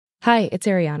Hi, it's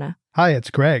Ariana. Hi,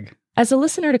 it's Greg. As a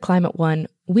listener to Climate One,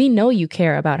 we know you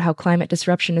care about how climate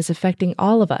disruption is affecting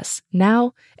all of us,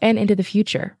 now and into the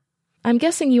future. I'm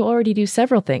guessing you already do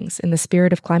several things in the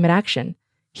spirit of climate action.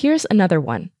 Here's another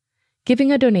one: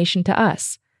 giving a donation to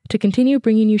us to continue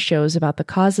bringing you shows about the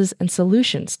causes and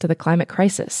solutions to the climate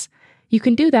crisis. You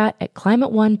can do that at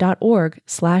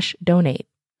climateone.org/donate.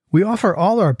 We offer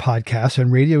all our podcasts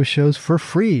and radio shows for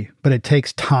free, but it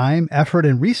takes time, effort,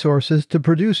 and resources to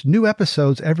produce new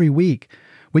episodes every week.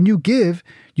 When you give,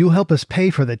 you'll help us pay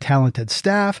for the talented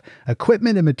staff,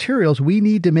 equipment, and materials we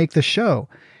need to make the show.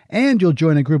 And you'll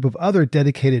join a group of other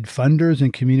dedicated funders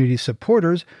and community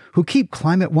supporters who keep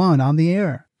Climate One on the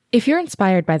air. If you're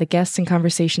inspired by the guests and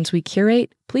conversations we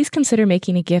curate, please consider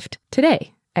making a gift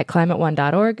today at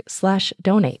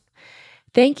climateone.org/donate.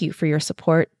 Thank you for your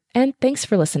support, and thanks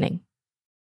for listening.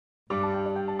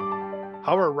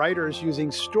 How are writers using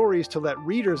stories to let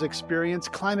readers experience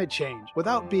climate change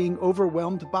without being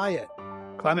overwhelmed by it?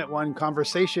 Climate One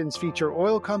conversations feature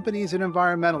oil companies and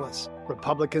environmentalists,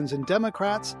 Republicans and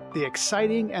Democrats, the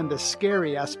exciting and the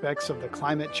scary aspects of the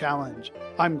climate challenge.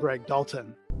 I'm Greg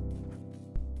Dalton.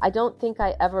 I don't think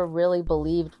I ever really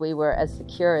believed we were as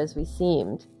secure as we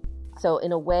seemed. So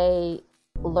in a way,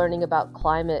 learning about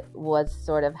climate was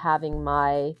sort of having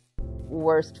my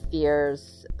worst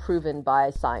fears proven by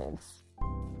science.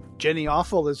 Jenny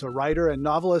Offill is a writer and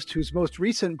novelist whose most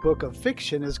recent book of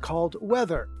fiction is called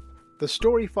Weather. The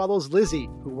story follows Lizzie,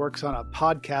 who works on a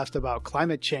podcast about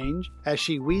climate change, as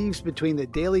she weaves between the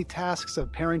daily tasks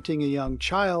of parenting a young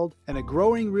child and a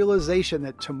growing realization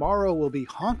that tomorrow will be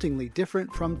hauntingly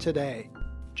different from today.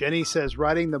 Jenny says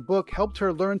writing the book helped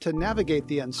her learn to navigate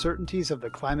the uncertainties of the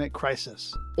climate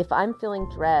crisis. If I'm feeling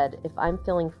dread, if I'm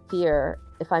feeling fear,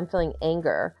 if I'm feeling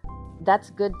anger,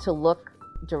 that's good to look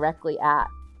directly at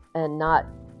and not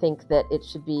think that it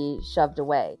should be shoved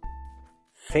away.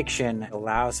 Fiction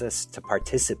allows us to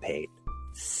participate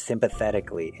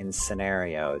sympathetically in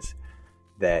scenarios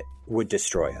that would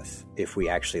destroy us if we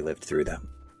actually lived through them.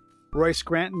 Roy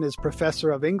Scranton is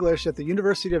professor of English at the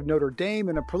University of Notre Dame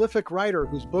and a prolific writer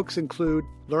whose books include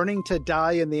Learning to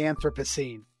Die in the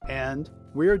Anthropocene and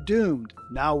We're Doomed,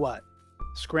 Now What?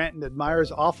 Scranton admires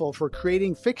Offill for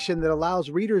creating fiction that allows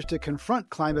readers to confront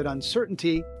climate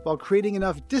uncertainty while creating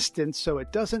enough distance so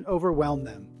it doesn't overwhelm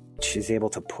them. She's able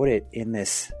to put it in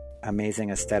this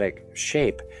amazing aesthetic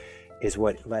shape is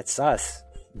what lets us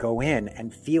go in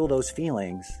and feel those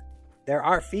feelings. There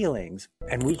are feelings,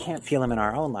 and we can't feel them in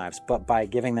our own lives, but by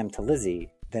giving them to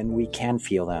Lizzie, then we can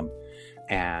feel them,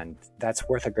 and that's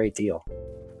worth a great deal.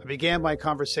 I began my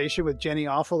conversation with Jenny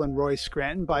Offill and Roy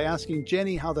Scranton by asking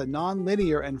Jenny how the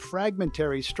nonlinear and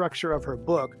fragmentary structure of her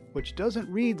book, which doesn't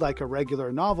read like a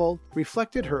regular novel,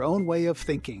 reflected her own way of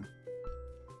thinking.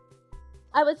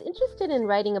 I was interested in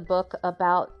writing a book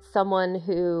about someone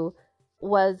who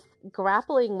was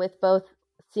grappling with both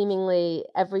seemingly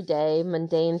everyday,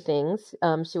 mundane things.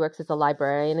 She works as a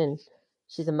librarian and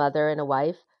she's a mother and a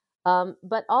wife,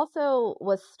 but also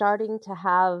was starting to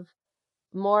have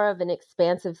more of an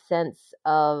expansive sense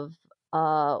of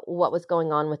what was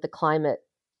going on with the climate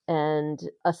and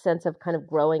a sense of kind of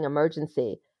growing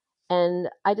emergency. And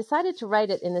I decided to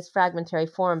write it in this fragmentary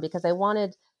form because I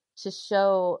wanted to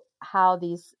show how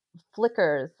these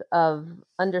flickers of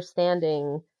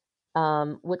understanding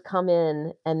would come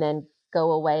in and then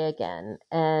go away again.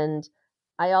 And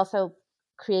I also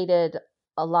created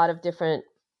a lot of different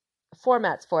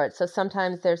formats for it. So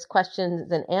sometimes there's questions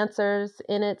and answers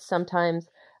in it. Sometimes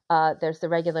there's the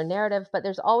regular narrative, but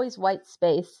there's always white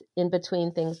space in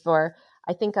between things for,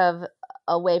 I think, of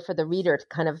a way for the reader to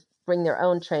kind of bring their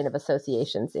own train of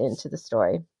associations into the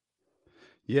story.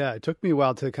 Yeah, it took me a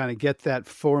while to kind of get that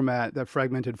format, that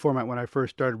fragmented format when I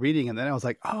first started reading. And then I was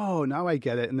like, oh, now I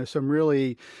get it. And there's some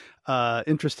really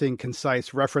interesting,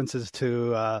 concise references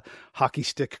to hockey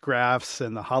stick graphs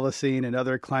and the Holocene and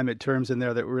other climate terms in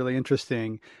there that were really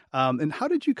interesting. And how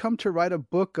did you come to write a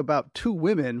book about two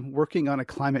women working on a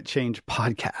climate change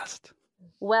podcast?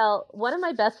 Well, one of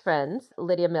my best friends,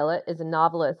 Lydia Millett, is a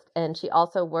novelist, and she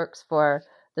also works for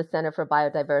the Center for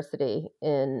Biodiversity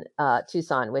in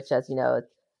Tucson, which, as you know,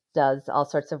 does all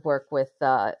sorts of work with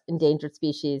endangered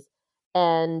species.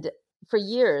 And for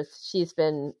years, she's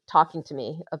been talking to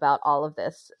me about all of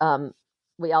this.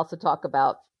 We also talk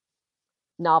about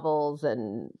novels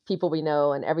and people we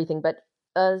know and everything, but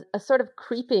a sort of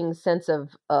creeping sense of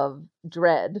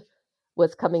dread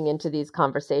was coming into these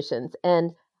conversations.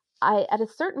 And at a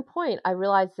certain point, I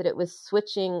realized that it was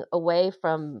switching away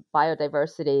from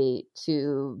biodiversity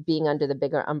to being under the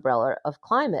bigger umbrella of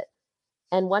climate.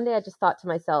 And one day I just thought to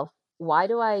myself, why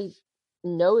do I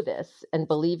know this and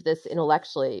believe this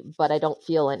intellectually, but I don't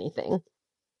feel anything.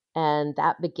 And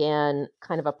that began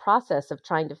kind of a process of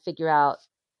trying to figure out.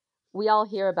 We all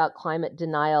hear about climate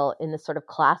denial in the sort of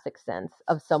classic sense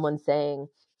of someone saying,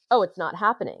 oh, it's not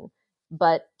happening.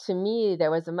 But to me,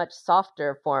 there was a much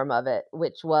softer form of it,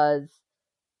 which was,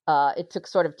 it took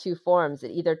sort of two forms.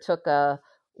 It either took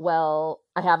well,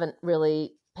 I haven't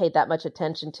really paid that much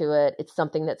attention to it. It's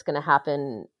something that's going to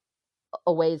happen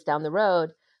a ways down the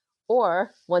road.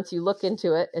 Or once you look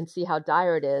into it and see how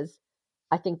dire it is,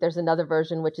 I think there's another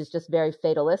version which is just very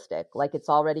fatalistic, like it's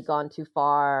already gone too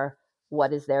far.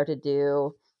 What is there to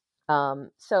do?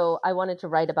 So I wanted to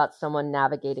write about someone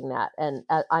navigating that. And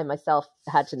I myself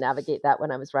had to navigate that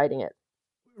when I was writing it.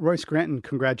 Royce Granton,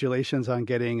 congratulations on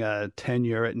getting a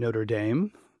tenure at Notre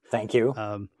Dame. Thank you.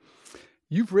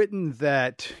 You've written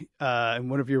that in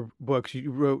one of your books,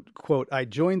 you wrote, quote, I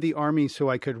joined the Army so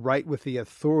I could write with the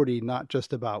authority, not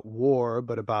just about war,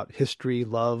 but about history,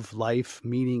 love, life,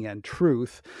 meaning, and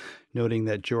truth, noting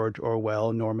that George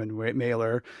Orwell, Norman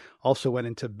Mailer also went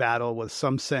into battle with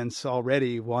some sense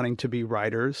already wanting to be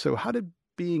writers. So how did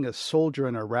being a soldier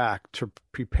in Iraq to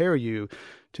prepare you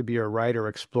to be a writer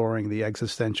exploring the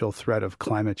existential threat of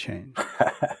climate change?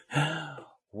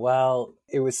 Well,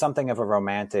 it was something of a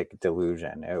romantic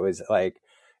delusion. It was like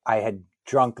I had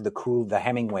drunk the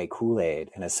Hemingway Kool-Aid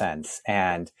in a sense,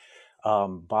 and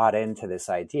bought into this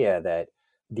idea that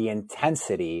the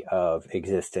intensity of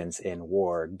existence in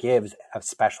war gives a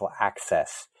special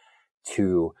access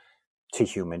to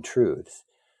human truths.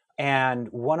 And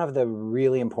one of the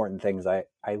really important things I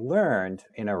learned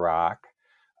in Iraq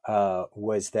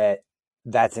was that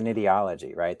that's an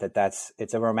ideology, right?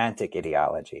 It's a romantic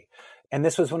ideology. And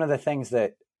this was one of the things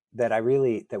that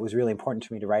was really important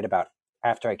to me to write about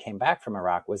after I came back from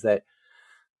Iraq, was that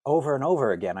over and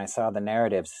over again, I saw the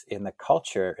narratives in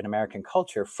American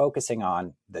culture, focusing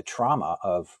on the trauma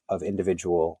of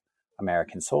individual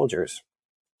American soldiers,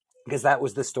 because that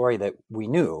was the story that we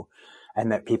knew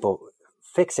and that people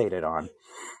fixated on,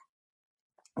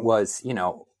 was,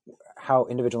 how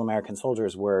individual American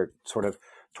soldiers were sort of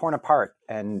torn apart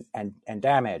and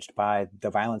damaged by the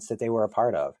violence that they were a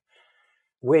part of,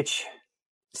 which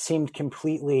seemed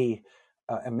completely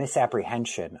a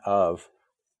misapprehension of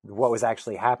what was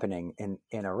actually happening in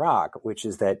Iraq, which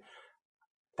is that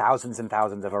thousands and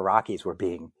thousands of Iraqis were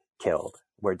being killed,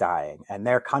 were dying, and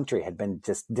their country had been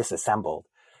just disassembled.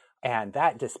 And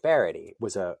that disparity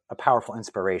was a powerful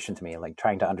inspiration to me, like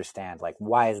trying to understand, like,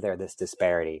 why is there this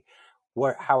disparity?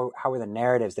 How are the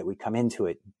narratives that we come into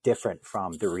it different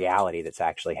from the reality that's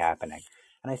actually happening?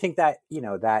 And I think that,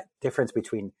 that difference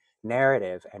between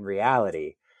narrative and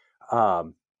reality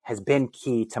has been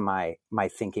key to my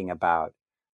thinking about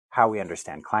how we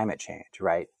understand climate change,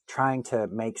 right? Trying to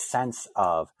make sense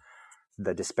of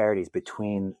the disparities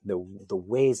between the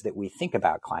ways that we think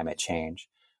about climate change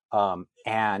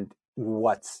and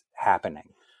what's happening.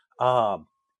 The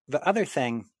other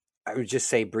thing I would just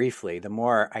say briefly, the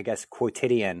more, I guess,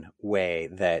 quotidian way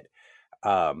that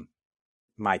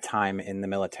my time in the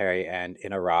military and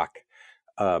in Iraq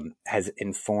has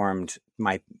informed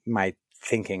my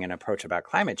thinking and approach about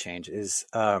climate change is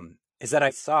that I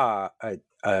saw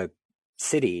a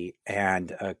city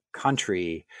and a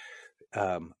country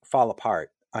fall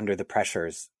apart under the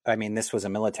pressures. I mean, this was a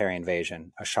military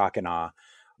invasion, a shock and awe,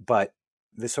 but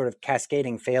the sort of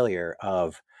cascading failure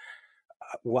of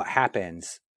what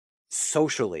happens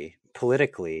socially,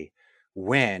 politically,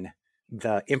 when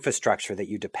the infrastructure that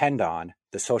you depend on,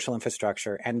 the social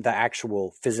infrastructure and the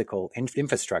actual physical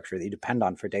infrastructure that you depend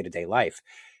on for day-to-day life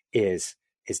is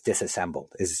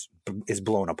disassembled, is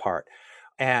blown apart.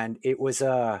 And it was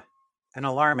an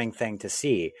alarming thing to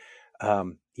see.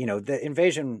 The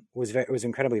invasion was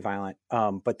incredibly violent.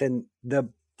 But then the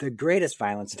greatest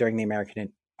violence during the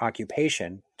American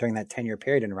occupation, during that 10-year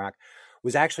period in Iraq,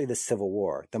 was actually the Civil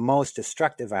War. The most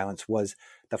destructive violence was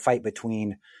the fight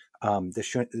between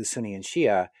the Sunni and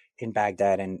Shia in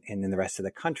Baghdad and in the rest of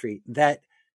the country that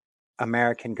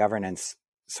American governance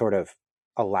sort of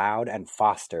allowed and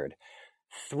fostered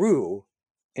through,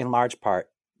 in large part,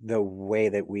 the way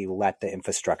that we let the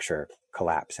infrastructure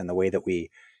collapse and the way that we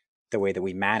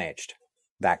managed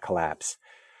that collapse.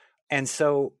 And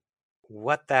so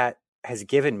what that has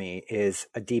given me is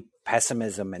a deep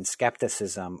pessimism and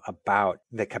skepticism about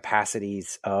the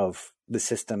capacities of the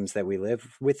systems that we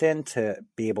live within to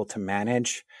be able to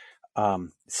manage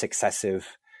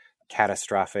successive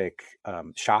catastrophic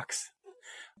shocks,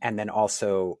 and then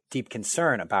also deep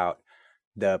concern about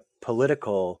the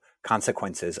political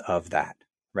consequences of that,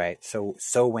 right?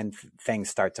 So when things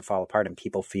start to fall apart and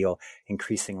people feel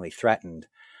increasingly threatened,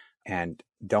 and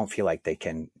don't feel like they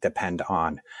can depend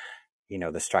on,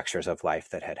 the structures of life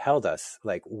that had held us.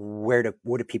 Like,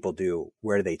 what do people do?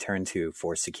 Where do they turn to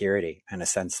for security and a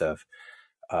sense of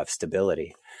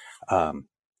stability?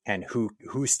 And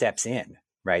who steps in,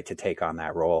 right, to take on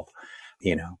that role,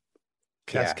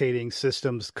 Cascading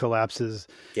systems collapses.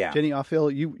 Yeah. Jenny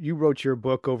Offill, you wrote your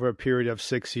book over a period of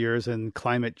 6 years, and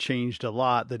climate changed a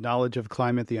lot. The knowledge of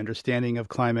climate, the understanding of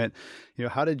climate.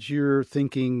 How did your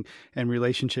thinking and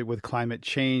relationship with climate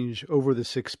change over the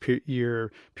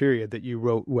 6-year period that you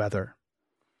wrote Weather?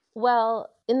 Well,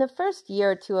 in the first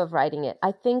year or two of writing it,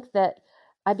 I think that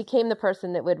I became the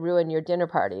person that would ruin your dinner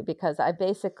party, because I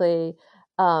basically,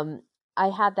 I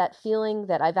had that feeling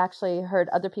that I've actually heard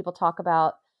other people talk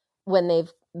about when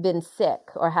they've been sick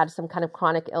or had some kind of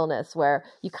chronic illness, where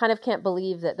you kind of can't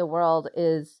believe that the world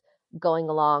is going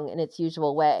along in its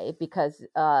usual way because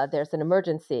there's an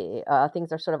emergency,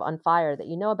 things are sort of on fire that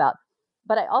you know about.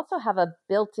 But I also have a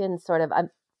built-in sort of,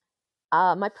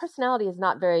 my personality is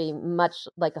not very much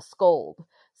like a scold.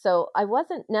 So I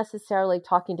wasn't necessarily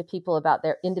talking to people about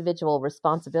their individual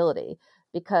responsibility,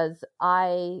 because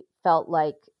I felt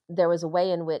like there was a way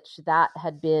in which that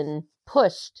had been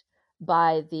pushed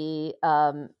by the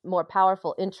more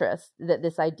powerful interests, that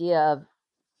this idea of,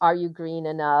 are you green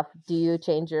enough? Do you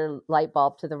change your light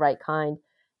bulb to the right kind?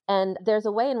 And there's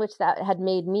a way in which that had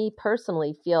made me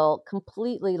personally feel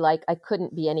completely like I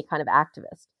couldn't be any kind of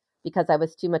activist because I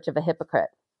was too much of a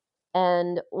hypocrite.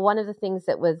 And one of the things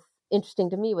that was interesting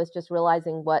to me was just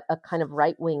realizing what a kind of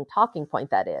right-wing talking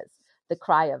point that is, the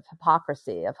cry of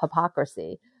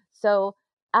hypocrisy. So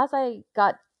as I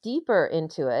got deeper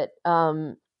into it,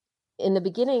 in the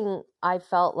beginning, I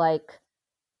felt like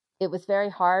it was very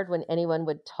hard when anyone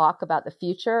would talk about the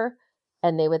future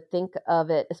and they would think of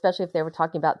it, especially if they were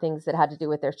talking about things that had to do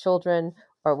with their children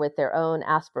or with their own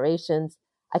aspirations.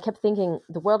 I kept thinking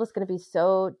the world is going to be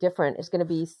so different. It's going to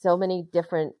be so many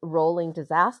different rolling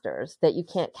disasters that you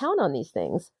can't count on these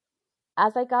things.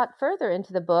 As I got further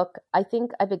into the book, I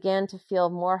think I began to feel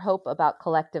more hope about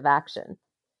collective action.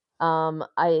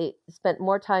 I spent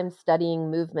more time studying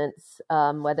movements,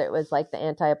 whether it was like the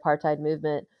anti-apartheid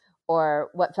movement or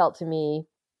what felt to me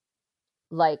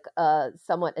like a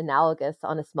somewhat analogous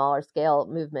on a smaller scale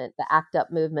movement, the ACT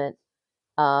UP movement,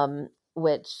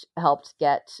 which helped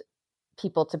get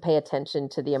people to pay attention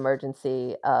to the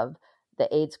emergency of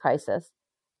the AIDS crisis.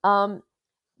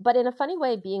 But in a funny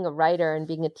way, being a writer and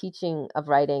being a teaching of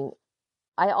writing,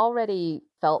 I already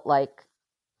felt like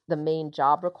the main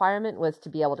job requirement was to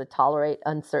be able to tolerate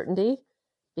uncertainty,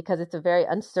 because it's a very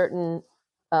uncertain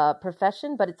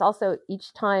profession, but it's also,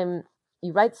 each time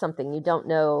you write something, you don't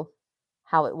know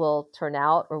how it will turn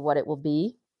out or what it will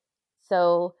be.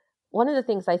 So one of the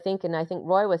things I think, and I think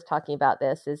Roy was talking about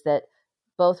this, is that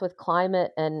both with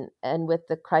climate and with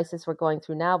the crisis we're going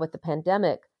through now with the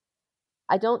pandemic,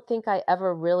 I don't think I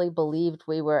ever really believed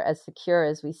we were as secure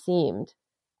as we seemed.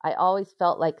 I always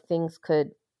felt like things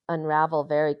could unravel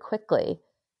very quickly.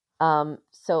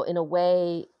 So in a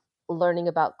way, learning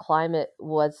about climate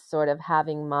was sort of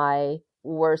having my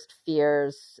worst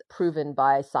fears proven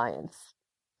by science,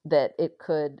 that it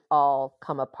could all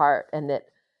come apart, and that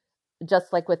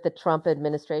just like with the Trump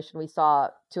administration, we saw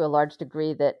to a large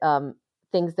degree that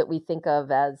things that we think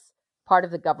of as part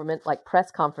of the government, like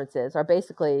press conferences, are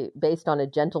basically based on a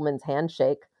gentleman's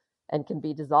handshake and can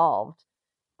be dissolved.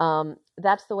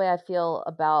 That's the way I feel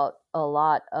about a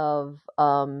lot of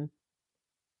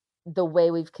the way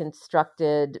we've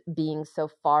constructed being so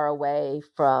far away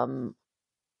from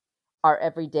our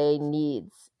everyday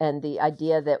needs, and the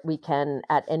idea that we can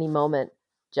at any moment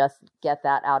just get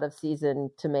that out of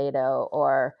season tomato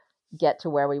or get to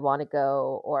where we want to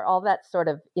go, or all that sort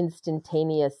of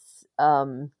instantaneous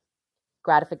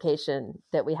gratification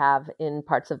that we have in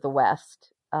parts of the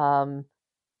West.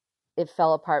 It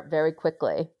fell apart very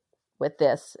quickly with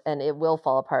this, and it will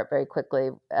fall apart very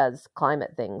quickly as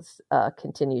climate things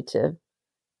continue to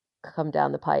come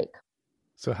down the pike.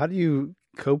 So how do you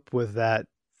cope with that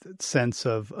sense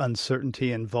of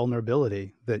uncertainty and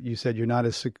vulnerability that you said we're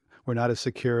not as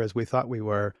secure as we thought we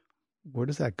were? Where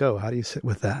does that go? How do you sit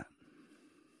with that?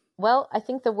 Well, I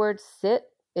think the word sit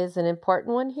is an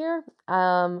important one here.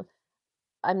 I'm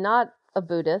not a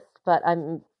Buddhist, but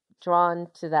I'm drawn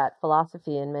to that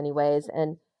philosophy in many ways.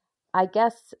 And I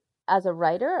guess as a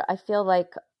writer, I feel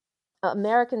like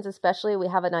Americans especially, we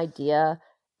have an idea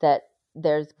that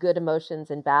there's good emotions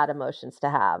and bad emotions to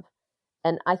have.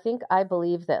 And I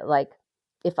believe that, like,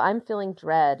 if I'm feeling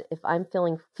dread, if I'm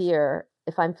feeling fear,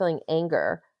 if I'm feeling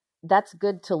anger, that's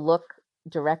good to look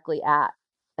directly at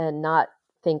and not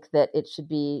think that it should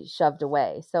be shoved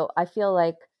away. So I feel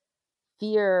like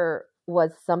fear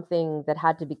was something that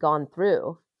had to be gone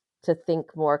through to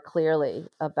think more clearly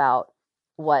about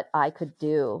what I could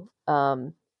do.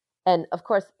 And of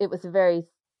course, it was a very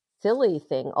silly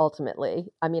thing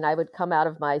ultimately. I mean, I would come out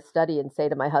of my study and say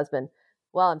to my husband,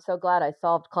 well, I'm so glad I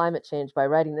solved climate change by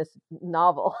writing this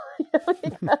novel.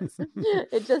 Because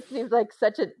it just seems like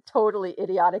such a totally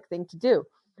idiotic thing to do.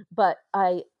 But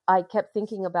I kept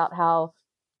thinking about how,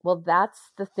 well,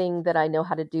 that's the thing that I know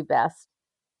how to do best.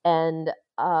 And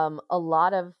a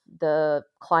lot of the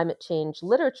climate change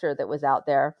literature that was out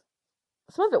there,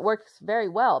 some of it works very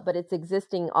well, but it's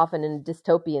existing often in a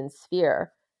dystopian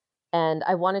sphere. And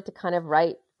I wanted to kind of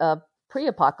write a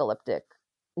pre-apocalyptic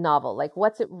novel. Like,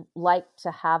 what's it like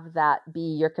to have that be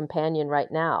your companion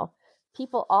right now?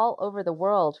 People all over the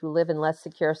world who live in less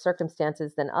secure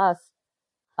circumstances than us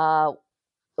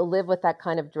live with that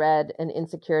kind of dread and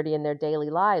insecurity in their daily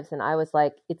lives. And I was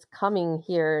like, it's coming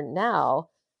here now.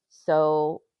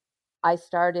 So I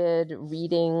started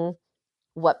reading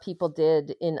what people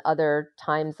did in other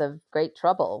times of great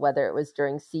trouble, whether it was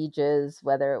during sieges,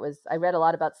 I read a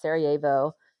lot about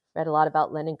Sarajevo, read a lot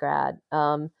about Leningrad.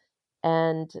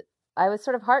 And I was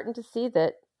sort of heartened to see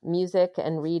that music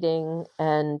and reading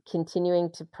and continuing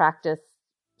to practice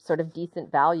sort of decent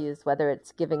values, whether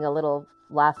it's giving a little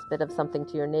last bit of something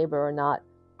to your neighbor or not,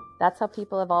 that's how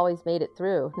people have always made it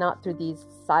through, not through these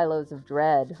silos of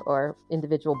dread or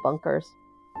individual bunkers.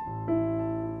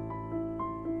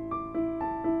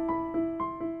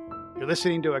 You're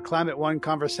listening to a Climate One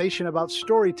conversation about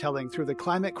storytelling through the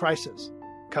climate crisis.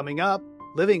 Coming up,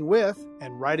 living with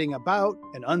and writing about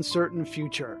an uncertain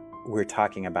future. We're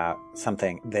talking about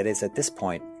something that is at this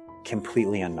point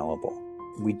completely unknowable.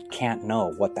 We can't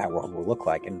know what that world will look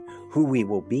like and who we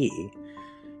will be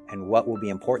and what will be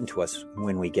important to us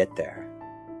when we get there.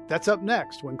 That's up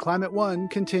next when Climate One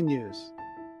continues.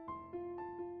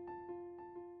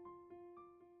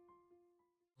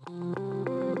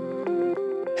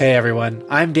 Hey everyone,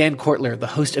 I'm Dan Kortler, the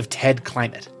host of TED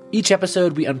Climate. Each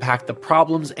episode, we unpack the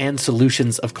problems and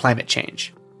solutions of climate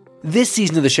change. This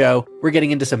season of the show, we're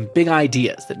getting into some big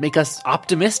ideas that make us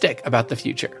optimistic about the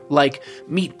future, like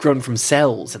meat grown from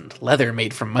cells and leather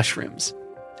made from mushrooms.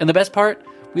 And the best part?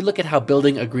 We look at how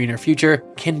building a greener future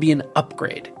can be an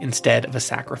upgrade instead of a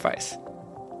sacrifice.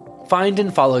 Find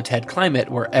and follow TED Climate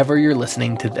wherever you're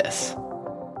listening to this.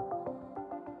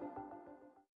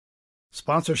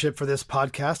 Sponsorship for this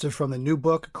podcast is from the new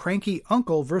book, Cranky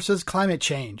Uncle versus Climate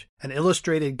Change, an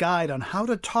illustrated guide on how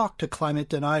to talk to climate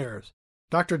deniers.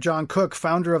 Dr. John Cook,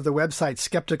 founder of the website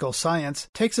Skeptical Science,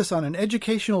 takes us on an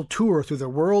educational tour through the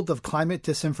world of climate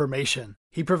disinformation.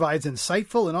 He provides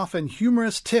insightful and often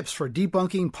humorous tips for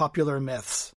debunking popular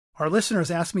myths. Our listeners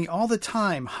ask me all the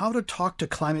time how to talk to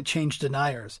climate change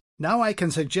deniers. Now I can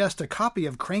suggest a copy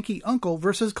of Cranky Uncle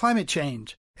versus Climate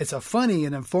Change. It's a funny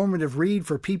and informative read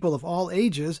for people of all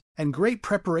ages and great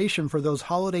preparation for those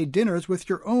holiday dinners with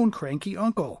your own cranky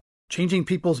uncle. Changing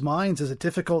people's minds is a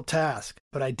difficult task,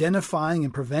 but identifying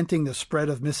and preventing the spread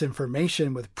of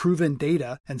misinformation with proven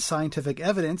data and scientific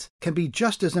evidence can be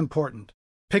just as important.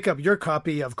 Pick up your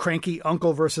copy of Cranky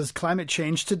Uncle vs. Climate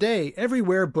Change today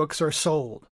everywhere books are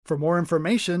sold. For more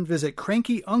information, visit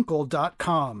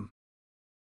crankyuncle.com.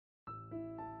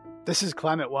 This is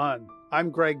Climate One. I'm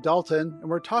Greg Dalton, and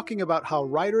we're talking about how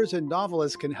writers and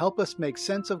novelists can help us make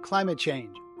sense of climate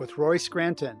change with Roy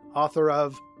Scranton, author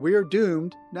of We're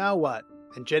Doomed, Now What?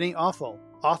 And Jenny Offal,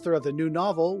 author of the new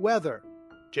novel Weather.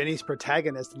 Jenny's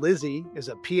protagonist, Lizzie, is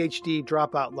a PhD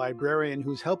dropout librarian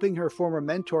who's helping her former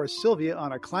mentor, Sylvia,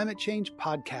 on a climate change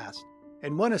podcast.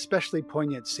 In one especially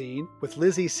poignant scene, with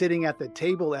Lizzie sitting at the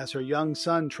table as her young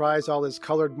son tries all his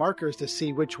colored markers to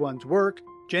see which ones work,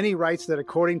 Jenny writes that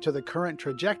according to the current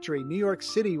trajectory, New York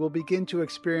City will begin to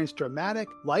experience dramatic,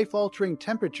 life-altering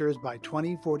temperatures by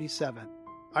 2047.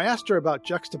 I asked her about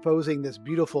juxtaposing this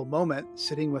beautiful moment,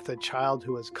 sitting with a child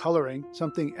who is coloring,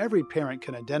 something every parent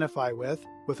can identify with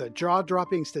a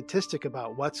jaw-dropping statistic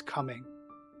about what's coming.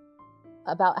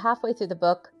 About halfway through the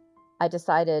book, I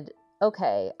decided,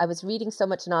 okay, I was reading so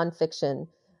much nonfiction,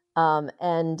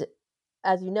 and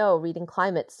as you know, reading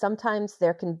climate, sometimes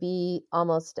there can be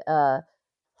almost a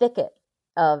thicket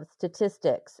of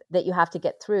statistics that you have to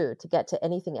get through to get to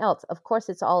anything else. Of course,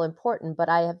 it's all important, but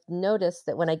I have noticed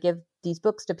that when I give these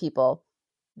books to people,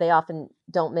 they often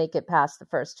don't make it past the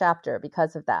first chapter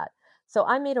because of that. So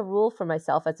I made a rule for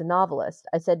myself as a novelist.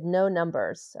 I said, no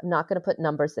numbers. I'm not going to put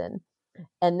numbers in.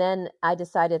 And then I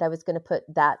decided I was going to put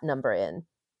that number in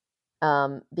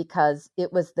because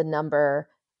it was the number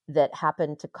that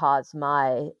happened to cause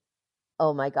my,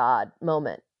 oh my God,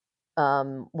 moment.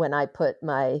 When I put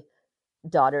my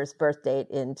daughter's birth date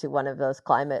into one of those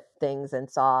climate things and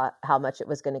saw how much it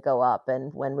was going to go up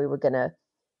and when we were going to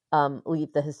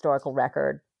leave the historical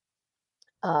record.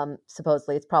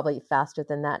 Supposedly, it's probably faster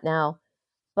than that now.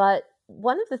 But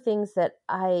one of the things that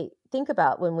I think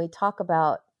about when we talk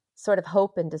about sort of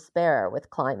hope and despair with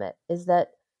climate is that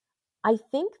I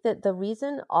think that the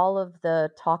reason all of the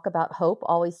talk about hope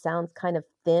always sounds kind of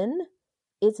thin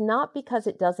is not because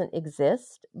it doesn't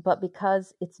exist, but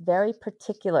because it's very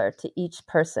particular to each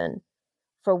person.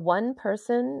 For one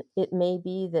person, it may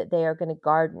be that they are going to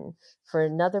garden. For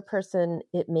another person,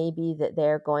 it may be that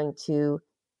they're going to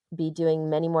be doing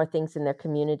many more things in their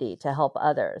community to help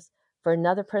others. For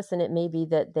another person, it may be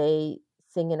that they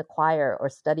sing in a choir or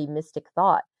study mystic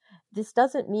thought. This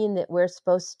doesn't mean that we're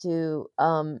supposed to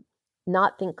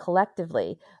not think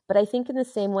collectively, but I think in the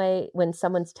same way when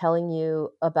someone's telling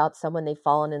you about someone they've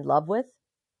fallen in love with,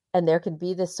 and there can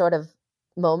be this sort of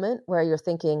moment where you're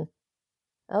thinking,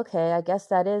 okay, I guess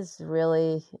that is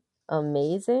really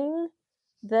amazing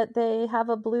that they have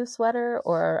a blue sweater,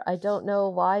 or I don't know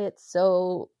why it's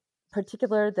so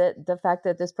particular that the fact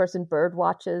that this person bird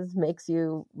watches makes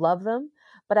you love them.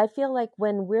 But I feel like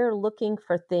when we're looking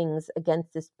for things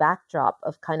against this backdrop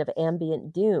of kind of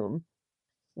ambient doom,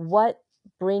 what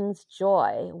brings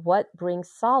joy, what brings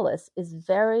solace is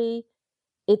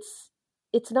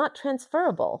it's not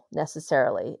transferable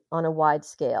necessarily on a wide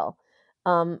scale.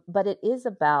 But it is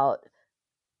about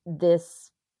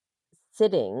this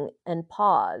sitting and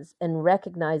pause and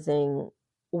recognizing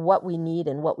what we need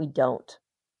and what we don't.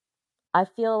 I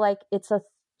feel like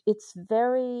it's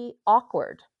very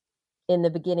awkward in the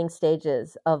beginning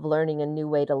stages of learning a new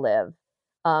way to live.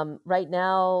 Right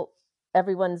now,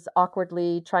 everyone's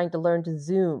awkwardly trying to learn to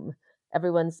Zoom.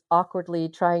 Everyone's awkwardly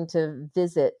trying to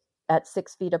visit at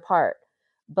 6 feet apart.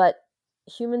 But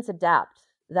humans adapt.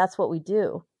 That's what we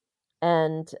do.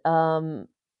 And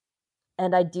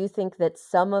I do think that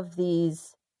some of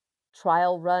these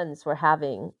trial runs we're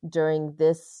having during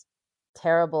this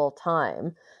terrible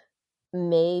time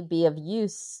may be of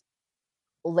use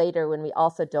later when we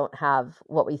also don't have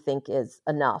what we think is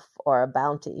enough or a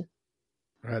bounty.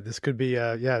 Right. This could be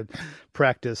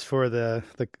practice for the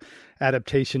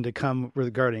adaptation to come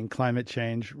regarding climate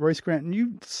change. Royce Granton,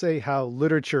 you say how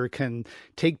literature can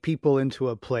take people into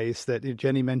a place that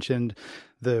Jenny mentioned,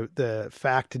 the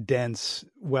fact-dense,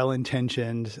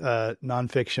 well-intentioned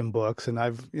nonfiction books. And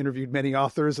I've interviewed many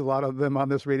authors, a lot of them on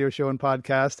this radio show and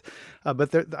podcast.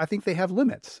 But I think they have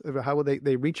limits of how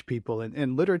they reach people.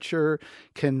 And literature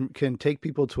can take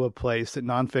people to a place that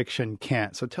nonfiction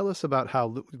can't. So tell us about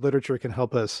how literature can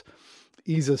help us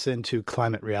ease us into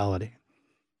climate reality.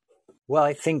 Well,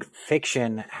 I think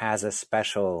fiction has a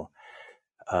special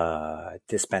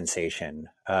dispensation,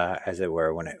 as it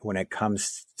were, when it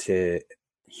comes to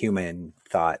human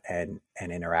thought and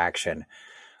interaction,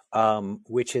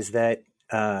 which is that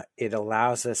it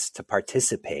allows us to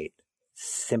participate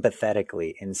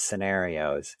sympathetically in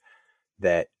scenarios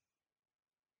that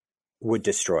would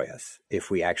destroy us if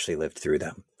we actually lived through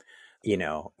them. You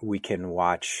know, we can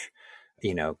watch,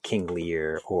 King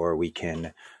Lear, or we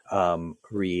can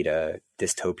read a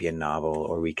dystopian novel,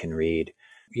 or we can read,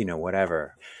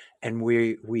 whatever. And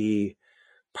we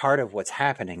part of what's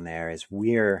happening there is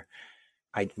we're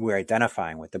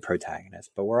identifying with the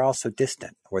protagonist, but we're also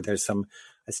distant, or there's some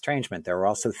estrangement there. We're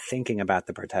also thinking about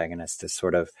the protagonist as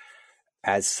sort of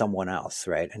as someone else,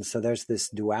 right? And so there's this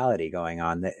duality going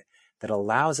on that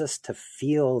allows us to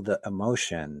feel the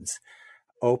emotions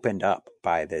opened up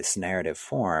by this narrative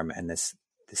form and this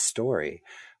story,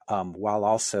 while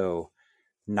also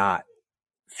not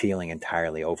feeling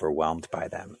entirely overwhelmed by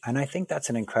them. And I think that's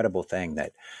an incredible thing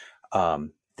that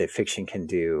fiction can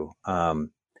do,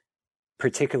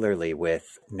 particularly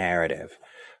with narrative.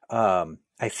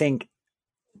 I think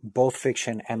both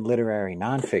fiction and literary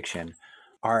nonfiction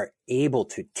are able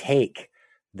to take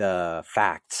the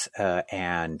facts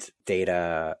and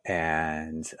data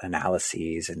and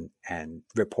analyses and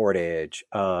reportage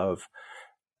of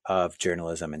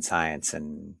journalism and science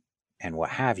and what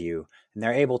have you, and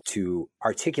they're able to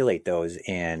articulate those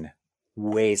in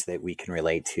ways that we can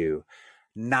relate to,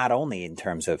 not only in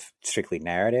terms of strictly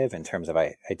narrative, in terms of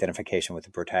identification with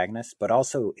the protagonist, but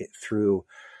also through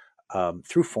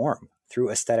form,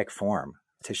 through aesthetic form,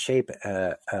 to shape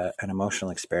an emotional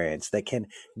experience that can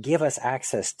give us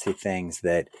access to things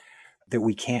that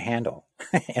we can't handle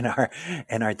in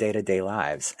our day-to-day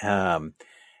lives.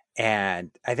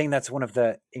 And I think that's one of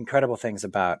the incredible things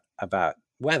about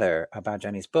Weather, about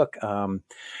Jenny's book,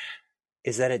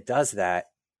 is that it does that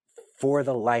for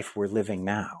the life we're living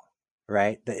now,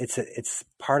 right? It's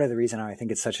part of the reason I think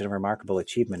it's such a remarkable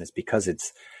achievement is because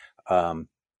it's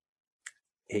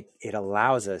it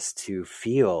allows us to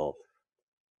feel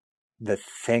the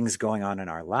things going on in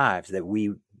our lives that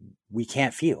we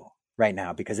can't feel right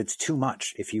now because it's too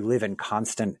much. If you live in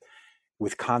constant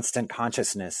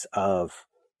consciousness of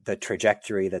the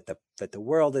trajectory that the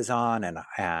world is on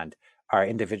and our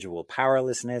individual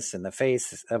powerlessness in the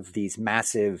face of these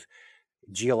massive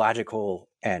geological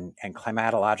and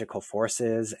climatological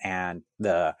forces and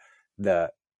the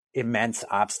immense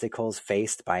obstacles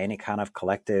faced by any kind of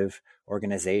collective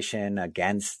organization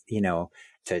against,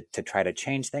 to try to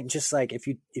change things. Just like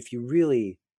if you're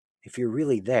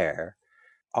really there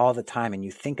all the time and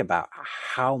you think about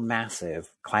how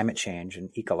massive climate change and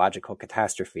ecological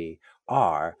catastrophe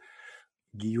are,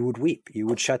 you would weep, you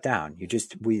would shut down.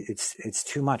 It's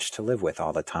too much to live with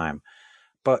all the time,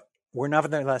 but we're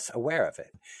nevertheless aware of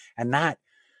it. And that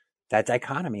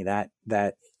dichotomy, that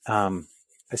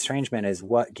estrangement is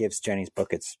what gives Jenny's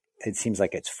book it seems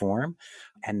like its form,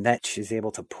 and that she's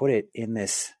able to put it in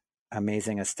this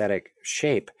amazing aesthetic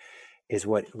shape is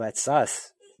what lets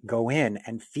us go in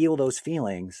and feel those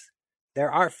feelings.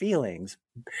 There are feelings,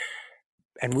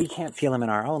 and we can't feel them in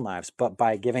our own lives, but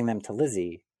by giving them to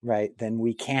Lizzie, right, then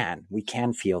we can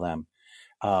feel them.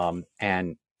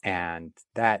 And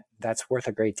that's worth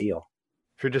a great deal.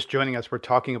 If you're just joining us, we're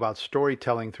talking about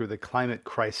storytelling through the climate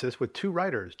crisis with two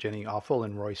writers, Jenny Offill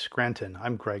and Roy Scranton.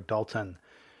 I'm Greg Dalton.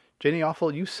 Jenny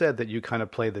Offill, you said that you kind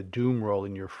of play the doom role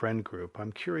in your friend group.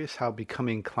 I'm curious how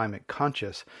becoming climate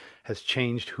conscious has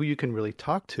changed who you can really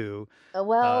talk to.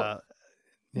 Yeah.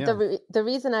 The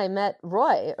reason I met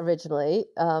Roy originally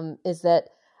is that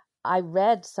I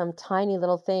read some tiny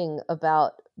little thing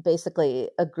about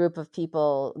basically a group of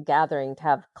people gathering to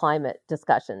have climate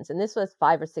discussions. And this was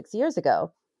 5 or 6 years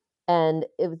ago. And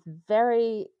it was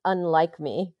very unlike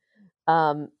me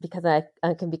because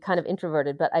I can be kind of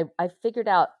introverted. But I figured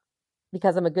out,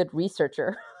 because I'm a good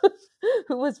researcher,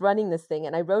 who was running this thing.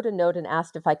 And I wrote a note and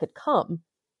asked if I could come.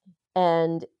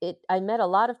 And I met a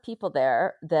lot of people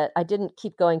there that I didn't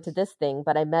keep going to this thing,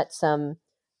 but I met some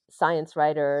science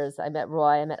writers. I met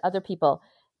Roy. I met other people.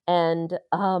 And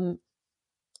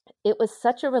it was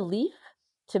such a relief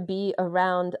to be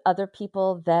around other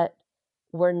people that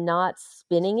were not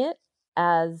spinning it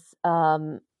as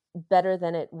better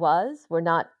than it was. We're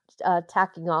not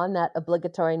tacking on that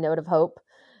obligatory note of hope.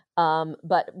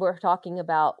 But we're talking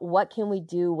about what can we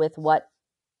do with what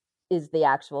is the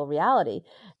actual reality.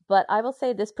 But I will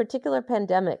say this particular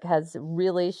pandemic has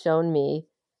really shown me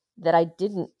that I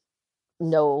didn't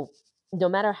know, no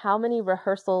matter how many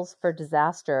rehearsals for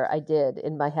disaster I did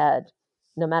in my head,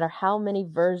 no matter how many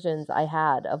versions I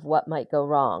had of what might go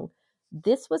wrong,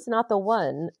 this was not the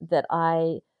one that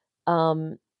I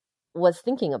was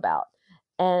thinking about.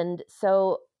 And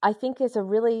so I think there's a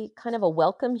really kind of a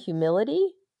welcome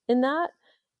humility in that,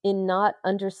 in not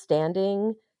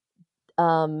understanding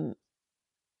that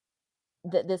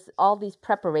all these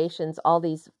preparations, all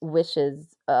these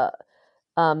wishes,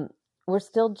 we're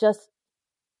still just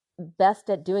best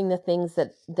at doing the things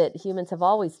that humans have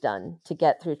always done to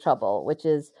get through trouble, which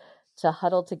is to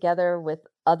huddle together with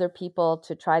other people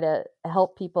to try to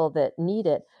help people that need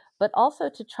it, but also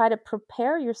to try to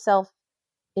prepare yourself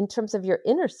in terms of your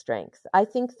inner strength. I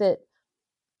think that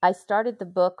I started the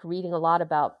book reading a lot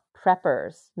about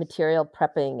preppers, material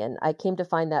prepping, and I came to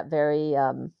find that very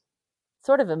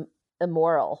sort of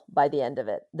immoral by the end of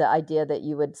it, the idea that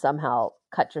you would somehow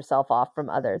cut yourself off from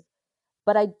others.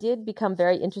 But I did become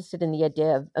very interested in the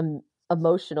idea of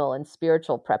emotional and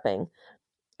spiritual prepping.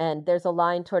 And there's a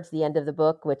line towards the end of the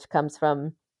book, which comes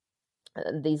from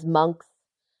these monks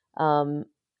and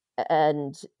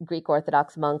Greek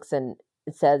Orthodox monks. And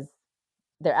it says,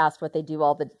 they're asked what they do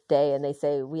all the day, and they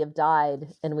say, we have died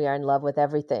and we are in love with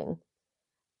everything.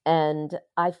 And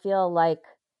I feel like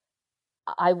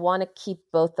I want to keep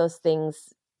both those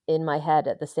things in my head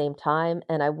at the same time.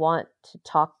 And I want to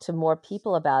talk to more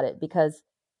people about it because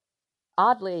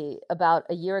oddly, about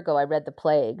a year ago, I read The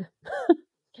Plague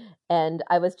and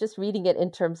I was just reading it in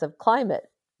terms of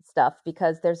climate stuff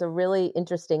because there's a really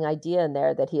interesting idea in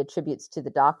there that he attributes to the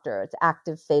doctor. It's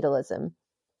active fatalism.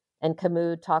 And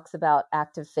Camus talks about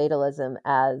active fatalism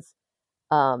as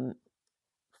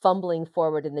fumbling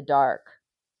forward in the dark,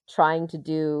 trying to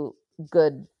do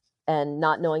good and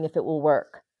not knowing if it will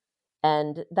work.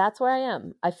 And that's where I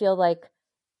am. I feel like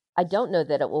I don't know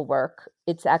that it will work.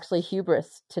 It's actually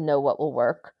hubris to know what will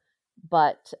work.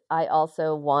 But I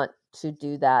also want to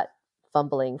do that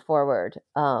fumbling forward.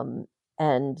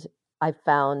 And I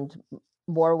found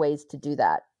more ways to do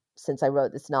that since I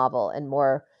wrote this novel, and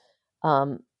more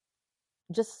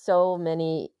just so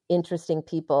many interesting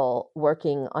people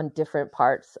working on different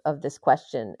parts of this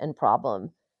question and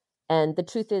problem. And the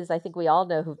truth is, I think we all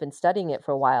know who've been studying it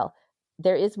for a while,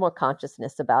 there is more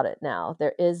consciousness about it now.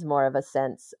 There is more of a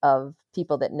sense of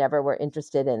people that never were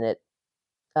interested in it,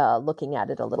 looking at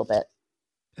it a little bit.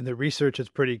 And the research is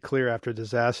pretty clear after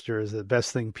disaster is the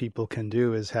best thing people can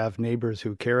do is have neighbors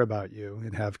who care about you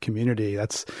and have community.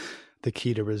 That's the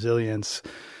key to resilience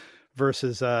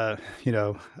versus, a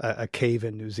cave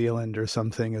in New Zealand or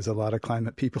something, as a lot of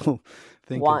climate people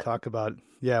think and talk about.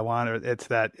 Yeah, it's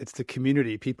the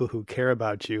community, people who care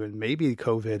about you. And maybe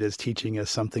COVID is teaching us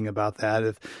something about that,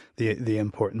 of the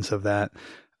importance of that.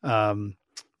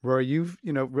 Rory, you've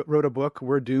wrote a book,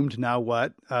 We're Doomed, Now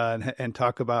What? And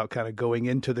talk about kind of going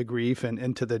into the grief and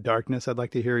into the darkness. I'd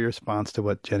like to hear your response to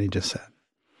what Jenny just said.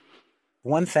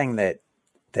 One thing that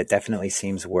definitely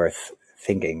seems worth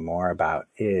thinking more about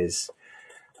is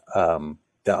the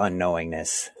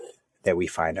unknowingness that we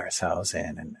find ourselves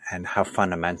in, and how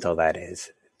fundamental that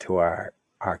is to our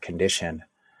condition.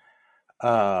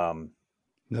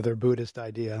 Another Buddhist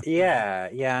idea.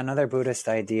 Yeah, another Buddhist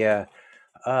idea.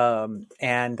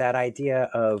 And that idea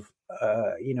of,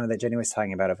 that Jenny was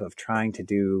talking about, of trying to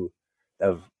do,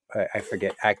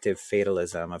 active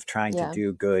fatalism, of trying to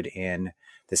do good in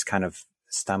this kind of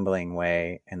stumbling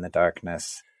way in the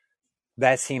darkness.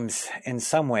 That seems in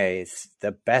some ways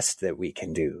the best that we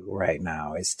can do right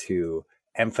now, is to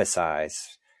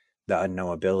emphasize the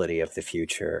unknowability of the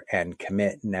future and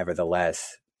commit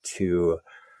nevertheless to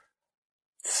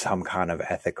some kind of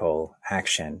ethical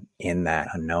action in that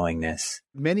unknowingness.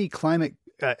 Many climate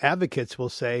advocates will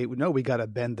say, no, we got to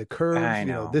bend the curve. I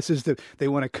know. They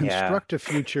want to construct a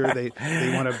future. They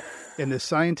want to, and the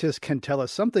scientists can tell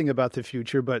us something about the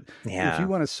future, but if you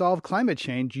want to solve climate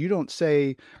change, you don't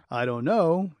say, I don't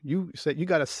know. You say you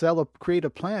got to create a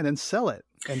plan and sell it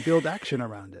and build action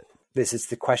around it. This is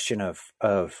the question of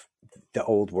the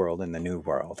old world and the new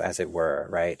world, as it were,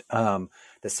 right?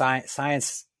 The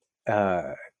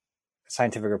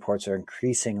scientific reports are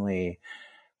increasingly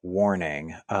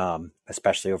warning,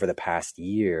 especially over the past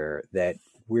year, that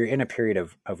we're in a period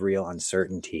of real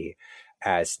uncertainty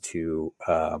as to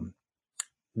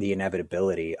the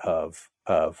inevitability of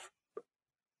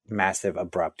massive,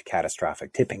 abrupt,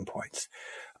 catastrophic tipping points.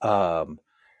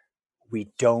 We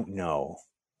don't know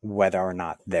whether or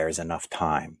not there's enough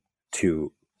time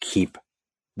to keep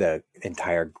the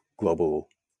entire global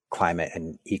climate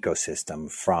and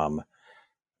ecosystem from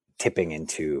tipping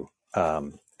into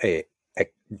a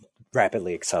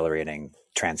rapidly accelerating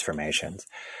transformations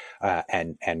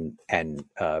and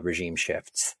regime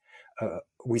shifts.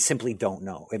 We simply don't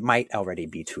know. It might already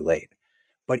be too late.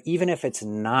 But even if it's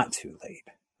not too late,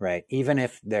 right? Even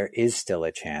if there is still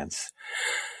a chance,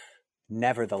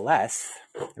 nevertheless,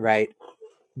 right?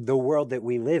 The world that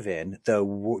we live in,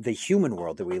 the human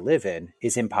world that we live in,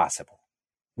 is impossible.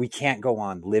 We can't go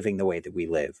on living the way that we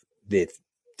live, with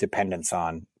dependence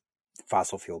on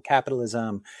fossil fuel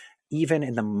capitalism. Even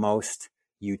in the most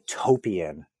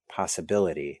utopian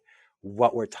possibility,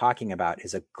 what we're talking about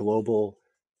is a global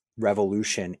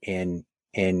revolution in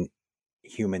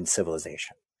human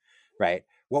civilization, right?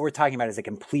 What we're talking about is a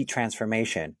complete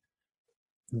transformation,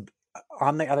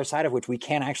 on the other side of which we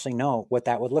can't actually know what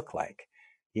that would look like.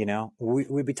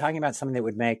 We'd be talking about something that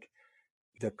would make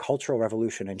the Cultural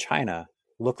Revolution in China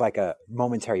look like a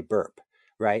momentary burp,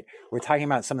 right? We're talking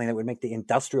about something that would make the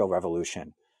Industrial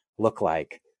Revolution look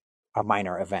like a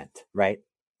minor event, right?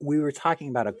 We were talking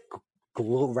about a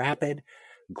rapid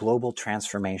global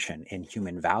transformation in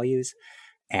human values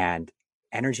and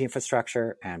energy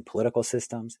infrastructure and political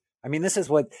systems. I mean, this is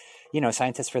what,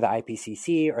 scientists for the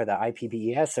IPCC or the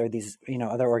IPBES or these,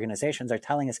 other organizations are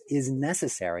telling us is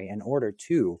necessary in order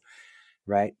to,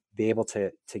 right, be able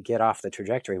to get off the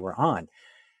trajectory we're on.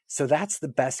 So that's the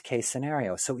best case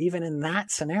scenario. So even in that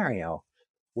scenario,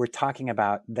 we're talking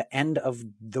about the end of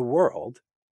the world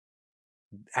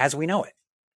as we know it,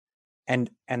 and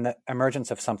the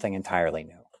emergence of something entirely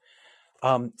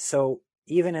new. So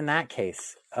even in that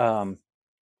case,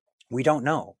 we don't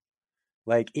know.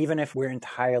 Like, even if we're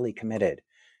entirely committed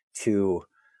to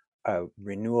a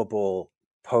renewable,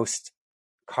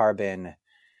 post-carbon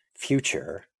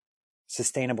future,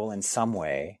 sustainable in some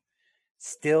way,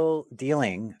 still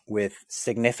dealing with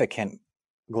significant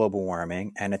global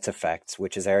warming and its effects,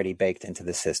 which is already baked into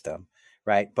the system,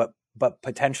 right? But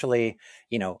potentially,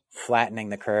 flattening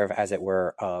the curve, as it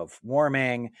were, of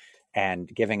warming and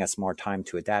giving us more time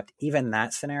to adapt. Even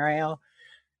that scenario,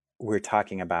 we're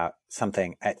talking about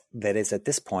something that is at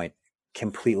this point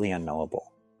completely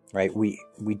unknowable, right? We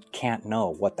can't know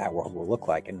what that world will look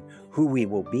like and who we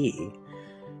will be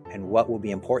and what will be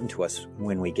important to us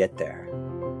when we get there.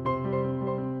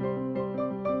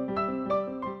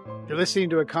 You're listening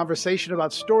to a conversation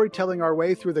about storytelling our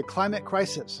way through the climate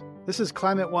crisis. This is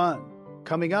Climate One.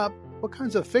 Coming up, what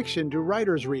kinds of fiction do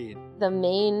writers read? The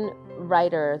main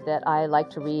writer that I like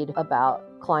to read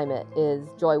about climate is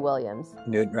Joy Williams.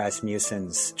 Knud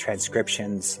Rasmussen's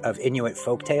transcriptions of Inuit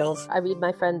folktales. I read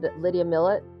my friend Lydia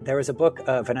Millett. There was a book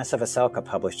Vanessa Veselka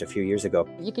published a few years ago.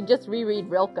 You can just reread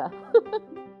Rilke.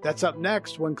 That's up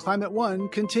next when Climate One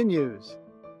continues.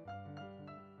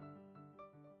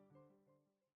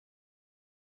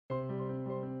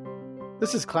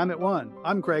 This is Climate One.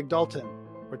 I'm Greg Dalton.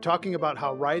 We're talking about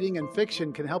how writing and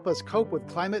fiction can help us cope with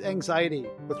climate anxiety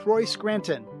with Roy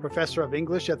Scranton, professor of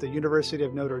English at the University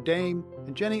of Notre Dame,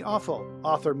 and Jenny Offal,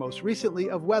 author most recently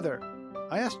of Weather.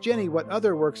 I asked Jenny what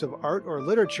other works of art or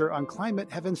literature on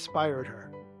climate have inspired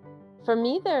her. For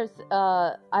me, there's,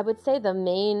 I would say the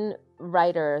main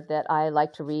writer that I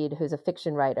like to read, who's a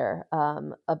fiction writer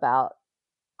about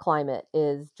climate,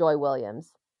 is Joy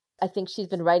Williams. I think she's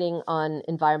been writing on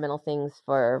environmental things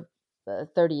for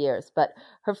 30 years, but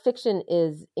her fiction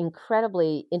is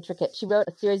incredibly intricate. She wrote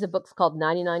a series of books called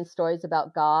 99 Stories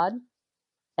About God,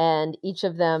 and each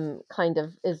of them kind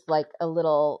of is like a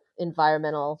little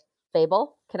environmental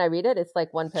fable. Can I read it? It's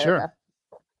like one paragraph.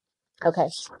 Sure. Okay.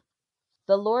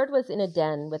 The Lord was in a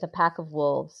den with a pack of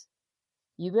wolves.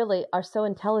 You really are so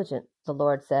intelligent, the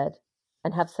Lord said,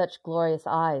 and have such glorious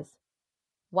eyes.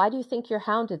 Why do you think you're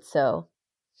hounded so?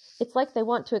 It's like they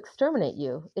want to exterminate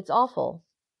you. It's awful.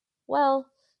 Well,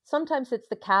 sometimes it's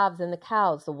the calves and the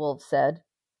cows, the wolves said.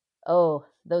 Oh,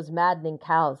 those maddening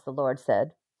cows, the Lord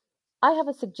said. I have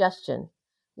a suggestion.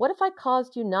 What if I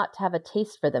caused you not to have a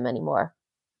taste for them anymore?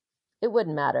 It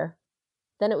wouldn't matter.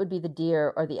 Then it would be the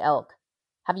deer or the elk.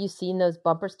 Have you seen those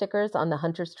bumper stickers on the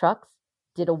hunters' trucks?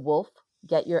 Did a wolf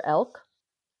get your elk?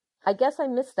 I guess I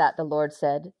missed that, the Lord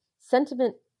said.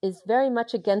 Sentiment is very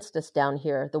much against us down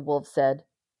here, the wolves said.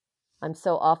 I'm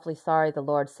so awfully sorry, the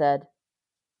Lord said.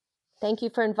 Thank you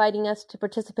for inviting us to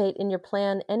participate in your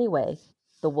plan anyway,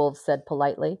 the wolves said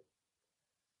politely.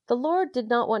 The Lord did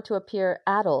not want to appear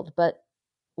addled, but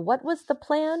what was the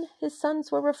plan his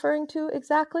sons were referring to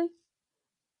exactly?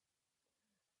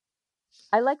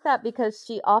 I like that because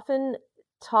she often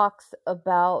talks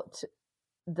about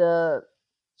the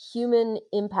human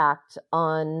impact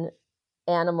on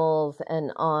animals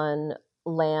and on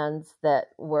lands that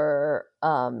were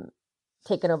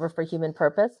taken over for human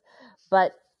purpose.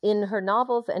 But in her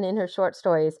novels and in her short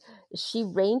stories, she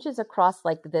ranges across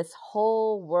like this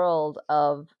whole world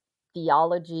of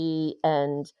theology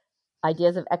and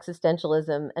ideas of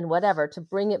existentialism and whatever to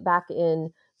bring it back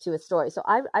in to a story. So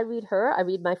I read her. I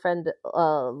read my friend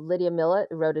Lydia Millett,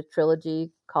 who wrote a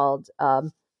trilogy called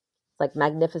like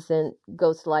Magnificent,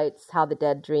 Ghost Lights, How the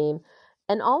Dead Dream.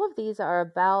 And all of these are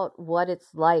about what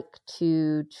it's like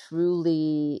to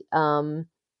truly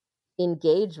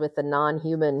engage with the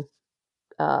non-human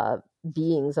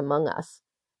beings among us.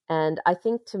 And I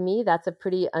think to me, that's a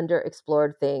pretty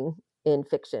underexplored thing in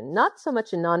fiction. Not so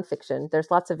much in nonfiction.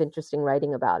 There's lots of interesting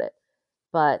writing about it.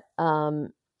 But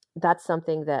that's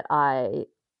something that I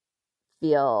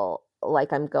feel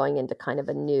like I'm going into kind of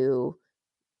a new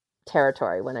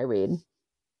territory when I read.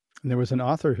 And there was an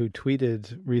author who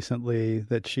tweeted recently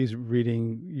that she's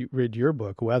read your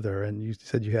book, Weather, and you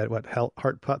said you had what,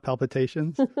 heart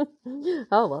palpitations?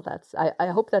 Oh, well, I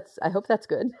hope that's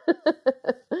good.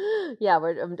 Yeah,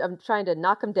 I'm trying to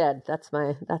knock them dead. That's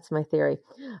my theory.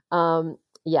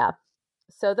 Yeah.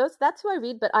 So that's who I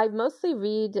read, but I mostly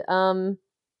read,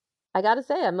 I got to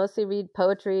say, I mostly read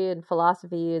poetry and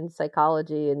philosophy and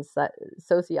psychology and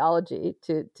sociology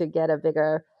to get a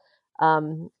bigger,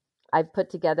 I put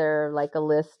together like a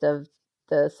list of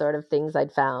the sort of things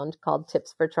I'd found called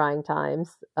Tips for Trying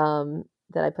Times that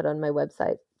I put on my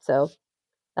website. So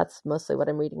that's mostly what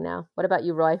I'm reading now. What about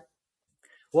you, Roy?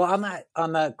 Well,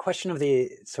 on the question of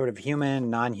the sort of human,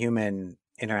 non-human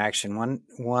interaction,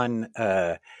 one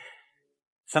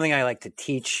something I like to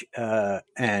teach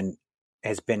and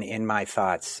has been in my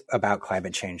thoughts about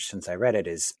climate change since I read it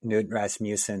is Knud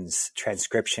Rasmussen's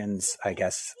transcriptions, I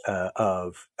guess,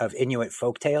 of Inuit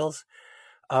folktales.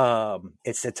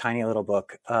 It's a tiny little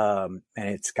book, and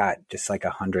it's got just like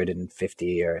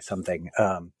 150 or something,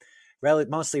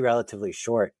 mostly relatively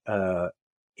short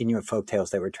Inuit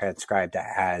folktales that were transcribed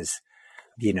as,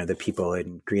 the people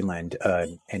in Greenland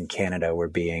and Canada were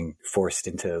being forced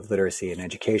into literacy and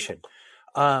education.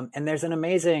 And there's an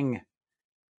amazing...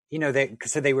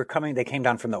 they came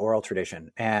down from the oral tradition,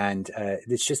 and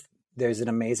there's an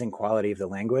amazing quality of the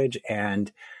language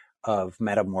and of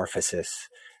metamorphosis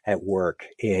at work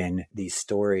in these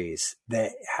stories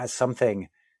that has something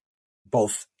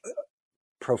both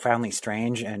profoundly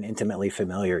strange and intimately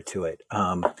familiar to it.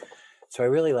 So I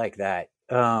really like that.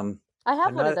 I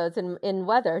have one of those in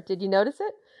Weather. Did you notice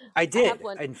it? I did,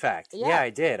 in fact. Yeah, I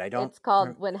did. It's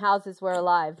called When Houses Were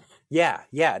Alive. Yeah,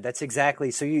 that's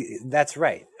exactly. So that's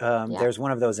right. There's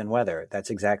one of those in Weather. That's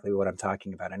exactly what I'm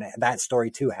talking about. And that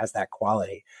story too has that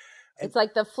quality. It's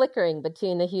like the flickering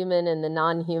between the human and the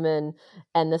non-human,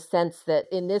 and the sense that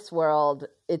in this world,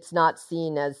 it's not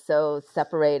seen as so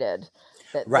separated.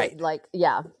 Right.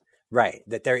 Right.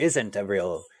 That there isn't a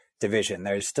real division.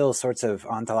 There's still sorts of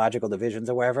ontological divisions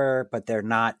or whatever, but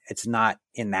it's not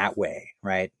in that way,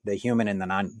 right? The human and the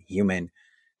non-human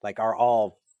are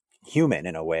all human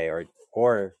in a way,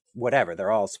 or whatever.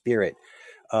 They're all spirit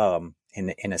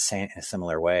in a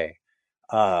similar way.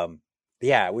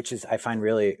 Which is, I find,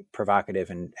 really provocative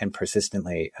and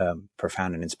persistently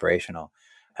profound and inspirational.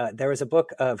 There was a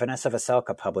book Vanessa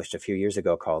Veselka published a few years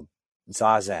ago called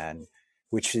Zazen,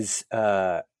 which is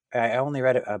I only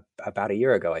read it about a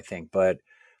year ago, I think, but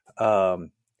I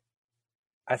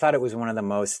thought it was one of the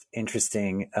most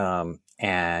interesting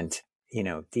and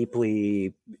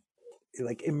deeply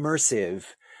immersive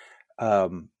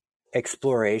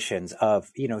explorations of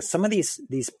some of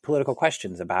these political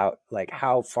questions about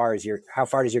how far does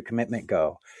your commitment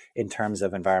go in terms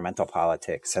of environmental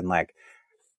politics, and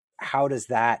how does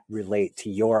that relate to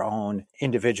your own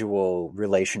individual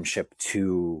relationship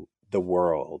to the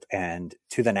world and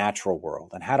to the natural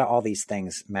world, and how do all these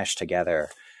things mesh together?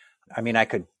 I mean, I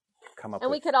could come up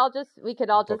and with we could all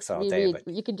just reread.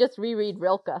 But you could just reread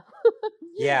Rilke.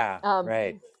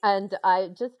 Right. And I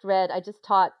just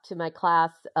taught to my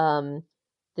class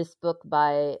this book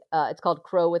by it's called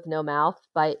Crow with No Mouth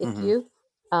by Ikkyu.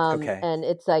 Okay. And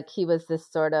it's he was this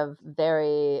sort of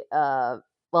very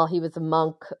he was a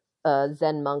monk,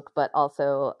 Zen monk, but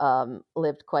also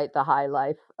lived quite the high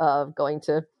life of going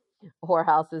to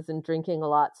whorehouses and drinking a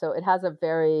lot. So it has a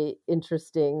very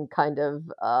interesting kind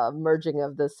of merging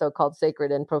of the so-called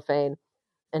sacred and profane,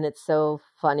 and it's so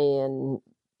funny and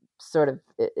sort of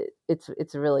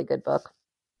it's a really good book.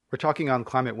 We're talking on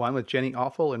Climate One with Jenny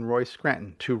Offal and Roy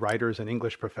Scranton, two writers and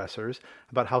English professors,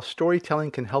 about how storytelling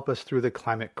can help us through the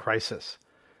climate crisis.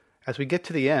 As we get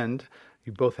to the end,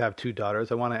 you both have two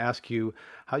daughters. I want to ask you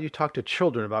how you talk to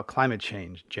children about climate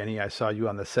change. Jenny, I saw you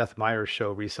on the Seth Meyers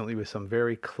show recently with some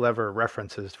very clever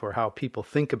references for how people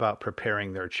think about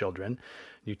preparing their children.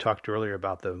 You talked earlier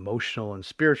about the emotional and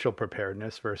spiritual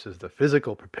preparedness versus the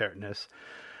physical preparedness.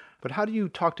 But how do you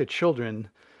talk to children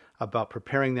about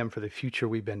preparing them for the future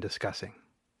we've been discussing?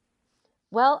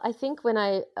 Well, I think when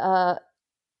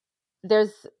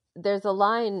there's a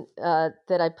line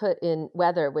that I put in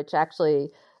Weather, which actually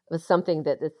was something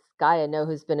that this guy I know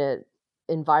who's been an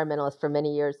environmentalist for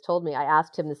many years told me. I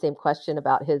asked him the same question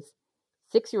about his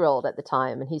 6-year-old at the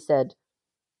time, and he said,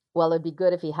 well, it'd be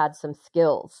good if he had some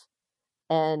skills.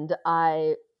 And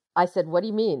I said, what do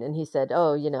you mean? And he said,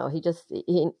 oh,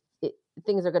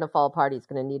 things are going to fall apart. He's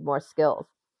going to need more skills.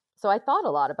 So I thought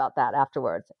a lot about that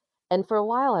afterwards. And for a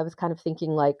while, I was kind of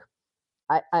thinking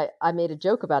I made a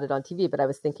joke about it on TV, but I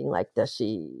was thinking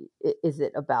is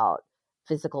it about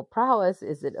physical prowess?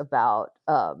 Is it about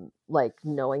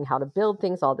knowing how to build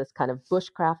things, all this kind of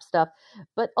bushcraft stuff?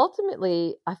 But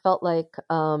ultimately, I felt like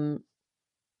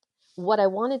what I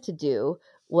wanted to do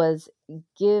was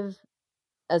give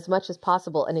as much as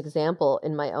possible an example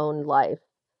in my own life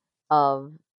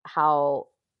of how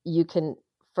you can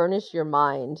furnish your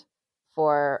mind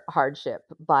for hardship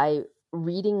by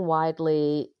reading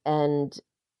widely and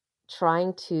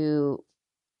trying to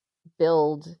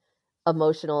build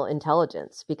emotional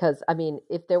intelligence. Because, I mean,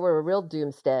 if there were a real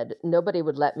doomstead, nobody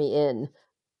would let me in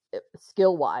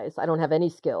skill-wise. I don't have any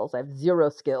skills. I have 0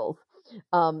 skills.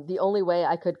 The only way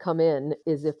I could come in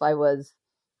is if I was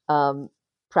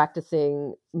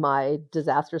practicing my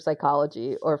disaster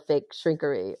psychology or fake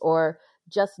shrinkery, or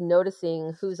just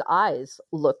noticing whose eyes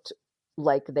looked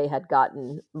like they had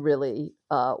gotten really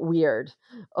weird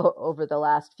over the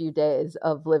last few days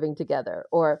of living together.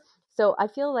 So I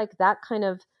feel like that kind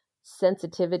of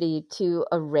sensitivity to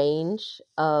a range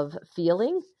of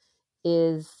feeling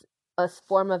is a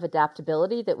form of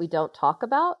adaptability that we don't talk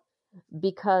about,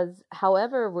 because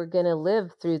however we're going to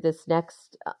live through this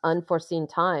next unforeseen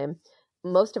time,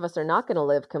 most of us are not going to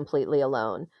live completely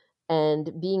alone.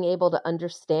 And being able to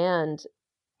understand,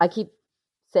 I keep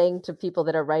saying to people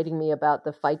that are writing me about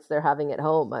the fights they're having at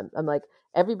home, I'm like,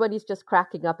 everybody's just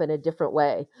cracking up in a different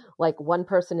way. Like, one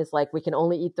person is like, we can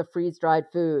only eat the freeze-dried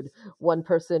food. One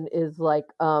person is like,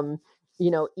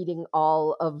 eating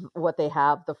all of what they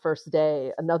have the first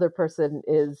day. Another person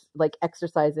is like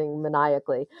exercising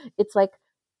maniacally. It's like,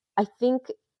 I think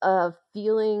a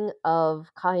feeling of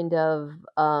kind of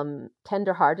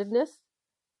tenderheartedness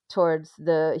towards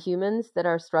the humans that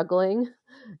are struggling,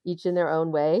 each in their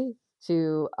own way,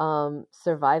 to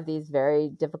survive these very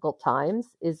difficult times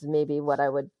is maybe what I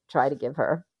would try to give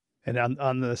her. And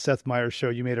on the Seth Meyers show,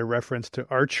 you made a reference to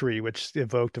archery, which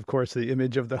evoked, of course, the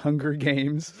image of the Hunger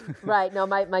Games. Right. No,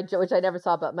 my joke, which I never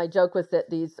saw, but my joke was that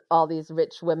all these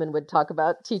rich women would talk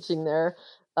about teaching their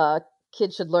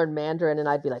kids should learn Mandarin, and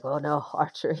I'd be like, oh no,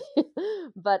 archery.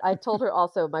 But I told her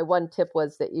also, my one tip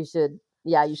was that you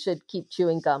should keep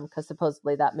chewing gum, because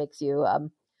supposedly that makes you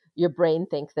your brain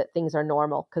think that things are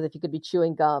normal. Because if you could be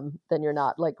chewing gum, then you're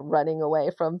not like running away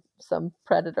from some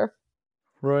predator.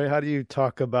 Roy, how do you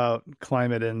talk about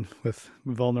climate and with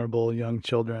vulnerable young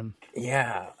children?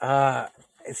 Yeah.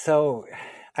 So,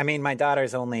 I mean, my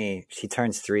daughter's she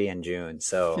turns 3 in June.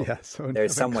 So, yeah,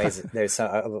 there's some ways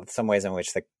in which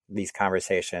these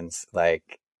conversations,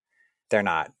 like, they're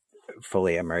not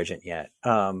fully emergent yet.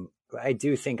 I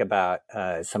do think about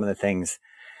some of the things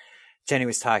Jenny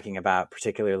was talking about,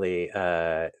 particularly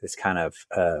this kind of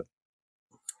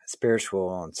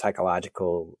spiritual and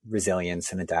psychological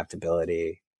resilience and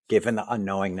adaptability, given the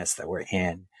unknowingness that we're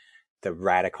in, the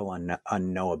radical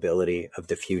unknowability of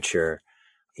the future,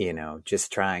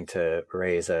 just trying to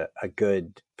raise a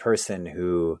good person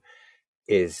who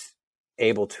is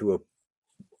able to,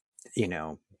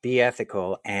 be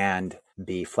ethical and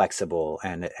be flexible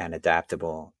and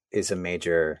adaptable is a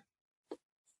major,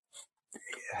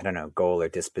 goal or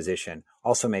disposition.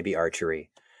 Also maybe archery.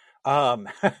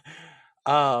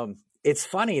 It's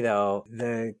funny though,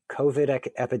 the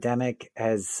COVID epidemic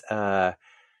has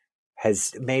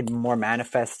made more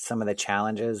manifest some of the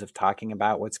challenges of talking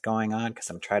about what's going on, because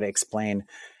I'm trying to explain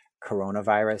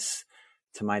coronavirus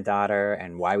to my daughter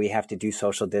and why we have to do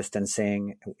social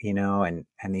distancing, and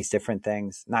these different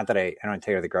things. Not that I don't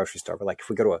take her to the grocery store, but like if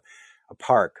we go to a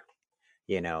park,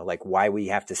 like why we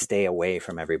have to stay away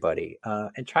from everybody.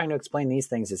 And trying to explain these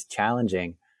things is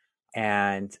challenging.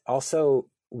 And also,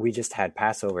 we just had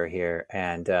Passover here,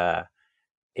 and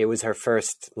it was her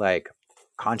first like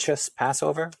conscious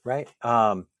Passover, right?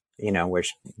 Where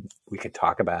we could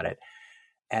talk about it.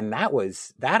 And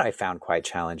that I found quite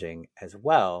challenging as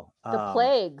well. The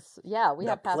plagues. Yeah, we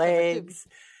had Passover plagues, too.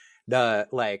 The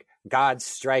like God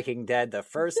striking dead the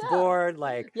firstborn. Yeah.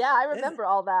 Like, yeah, I remember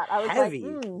all that. I was heavy.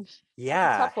 Like,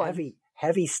 yeah,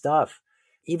 heavy stuff.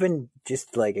 Even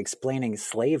just like explaining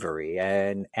slavery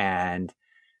and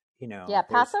yeah,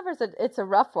 Passover's it's a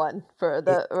rough one for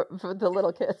the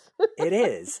little kids. It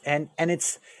is, and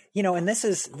it's and this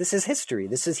is history.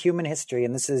 This is human history,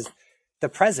 and this is the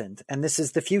present, and this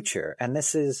is the future, and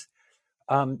this is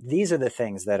these are the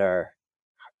things that are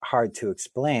hard to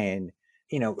explain.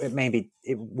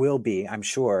 It will be, I'm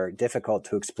sure, difficult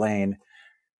to explain.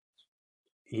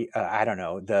 I don't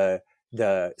know, the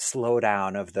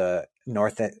slowdown of the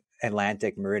North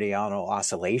Atlantic meridional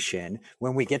oscillation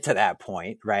when we get to that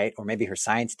point, right? Or maybe her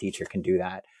science teacher can do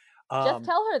that. Just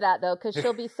tell her that though, because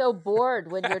she'll be so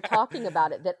bored when you're talking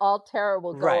about it that all terror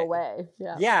will go away.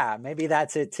 Yeah, maybe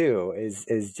that's it too.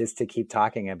 Is just to keep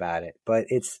talking about it, but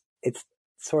it's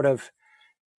sort of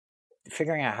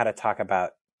figuring out how to talk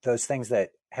about those things that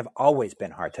have always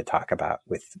been hard to talk about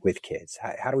with kids.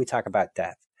 How do we talk about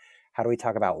death? How do we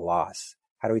talk about loss?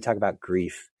 How do we talk about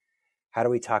grief? How do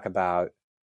we talk about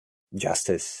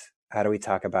justice? How do we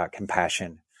talk about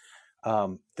compassion?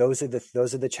 Those are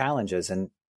the challenges,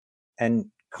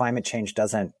 and climate change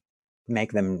doesn't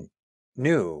make them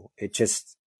new. It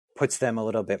just puts them a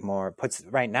little bit more,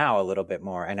 right now a little bit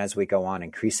more, and as we go on,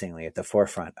 increasingly at the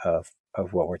forefront of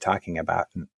what we're talking about.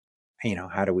 And,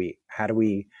 how do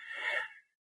we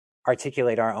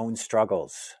articulate our own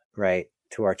struggles, right,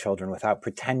 to our children without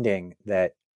pretending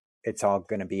that it's all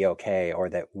going to be okay, or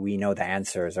that we know the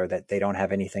answers, or that they don't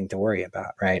have anything to worry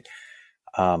about, right?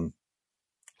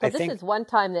 This is one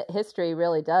time that history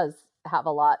really does have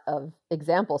a lot of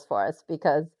examples for us,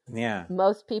 because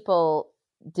most people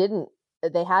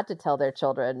they had to tell their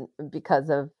children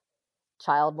because of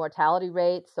child mortality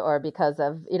rates, or because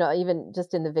of, even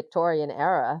just in the Victorian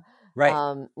era.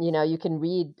 Right. You can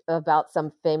read about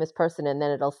some famous person and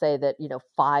then it'll say that,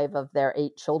 5 of their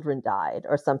 8 children died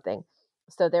or something.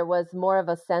 So there was more of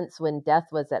a sense when death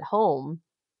was at home,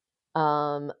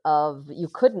 of you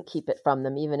couldn't keep it from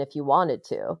them, even if you wanted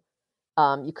to.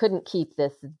 You couldn't keep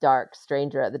this dark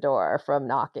stranger at the door from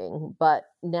knocking. But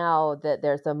now that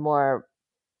there's a more,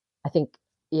 I think,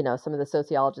 some of the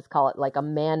sociologists call it like a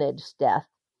managed death,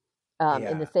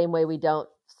 in the same way we don't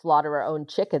slaughter our own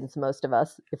chickens, most of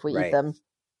us, if we eat them.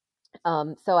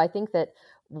 So I think that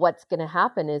what's going to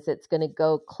happen is it's going to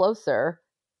go closer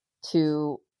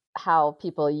to how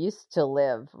people used to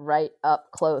live, right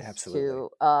up close to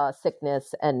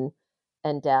sickness and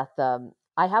and death.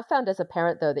 I have found as a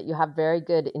parent, though, that you have very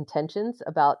good intentions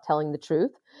about telling the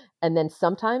truth. And then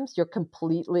sometimes you're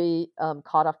completely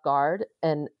caught off guard.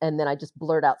 And then I just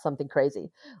blurt out something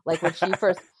crazy. Like when she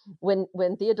first, when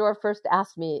Theodora first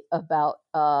asked me about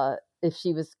if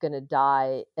she was going to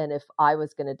die and if I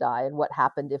was going to die and what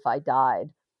happened if I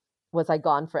died, was I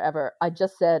gone forever? I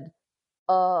just said,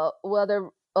 well,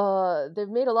 they've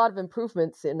made a lot of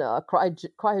improvements in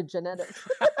cryogenetics.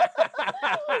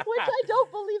 Which I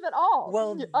don't believe at all.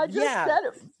 Well, I just said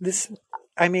it.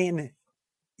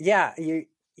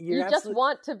 You just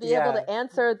want to be able to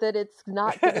answer that it's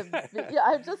not going to be.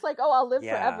 I'm just like, I'll live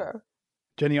forever.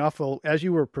 Jenny Offill, as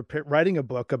you were writing a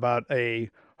book about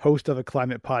a host of a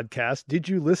climate podcast, did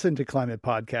you listen to climate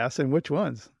podcasts, and which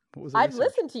ones? What was I've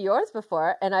listened to yours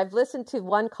before, and I've listened to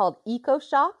one called Eco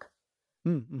Shock,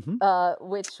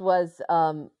 which was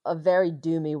a very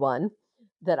doomy one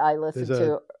that I listened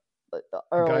to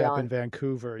early guy on. Up in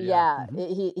Vancouver.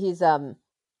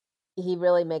 He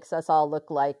really makes us all look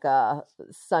like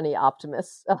sunny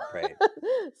optimists. Right.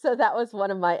 So that was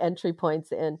one of my entry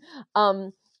points in.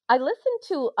 I listened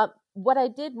to what I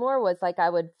did more was like I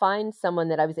would find someone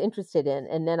that I was interested in,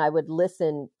 and then I would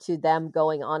listen to them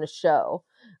going on a show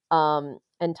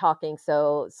and talking.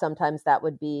 So sometimes that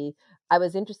would be, I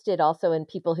was interested also in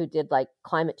people who did like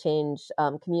climate change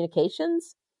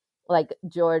communications. Like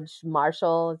George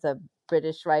Marshall is a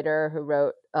British writer who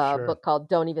wrote a book called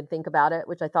Don't Even Think About It,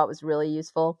 which I thought was really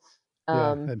useful.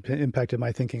 It impacted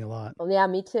my thinking a lot. Yeah,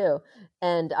 me too.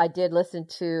 And I did listen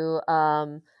to,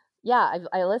 I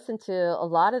listened to a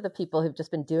lot of the people who've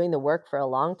just been doing the work for a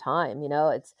long time. You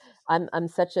know, I'm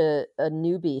such a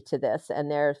newbie to this,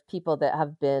 and there's people that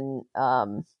have been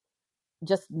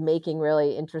just making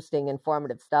really interesting,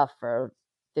 informative stuff for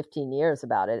 15 years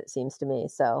about it seems to me.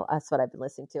 So that's what I've been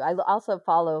listening to. I also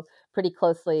follow pretty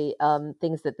closely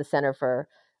things that the Center for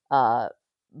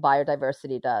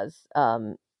Biodiversity does.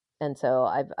 And so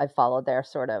I've followed their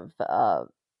sort of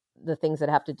the things that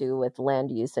have to do with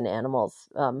land use and animals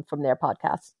from their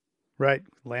podcasts. Right.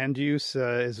 Land use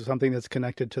is something that's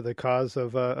connected to the cause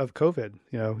of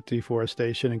COVID,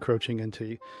 deforestation, encroaching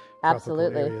into tropical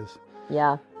areas.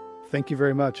 Yeah. Thank you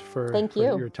very much for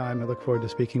your time. I look forward to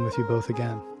speaking with you both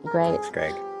again. Great. Thanks,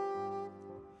 Greg.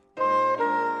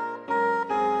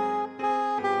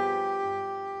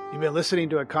 You've been listening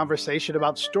to a conversation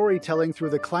about storytelling through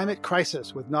the climate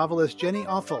crisis with novelist Jenny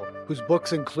Offill, whose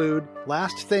books include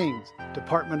Last Things,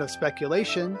 Department of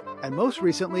Speculation, and most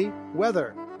recently,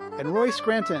 Weather, and Roy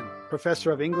Scranton,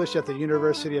 professor of English at the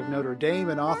University of Notre Dame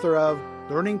and author of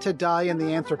Learning to Die in the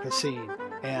Anthropocene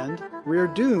and We're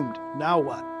Doomed, Now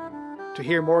What? To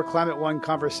hear more Climate One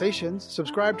conversations,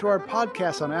 subscribe to our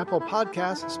podcast on Apple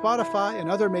Podcasts, Spotify,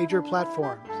 and other major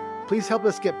platforms. Please help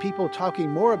us get people talking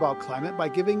more about climate by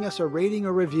giving us a rating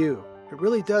or review. It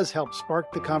really does help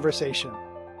spark the conversation.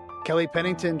 Kelly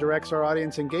Pennington directs our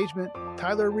audience engagement.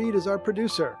 Tyler Reed is our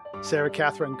producer. Sarah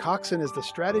Catherine Coxon is the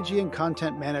strategy and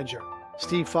content manager.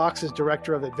 Steve Fox is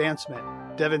director of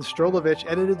advancement. Devin Strolovich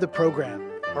edited the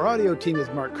program. Our audio team is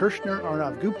Mark Kirshner,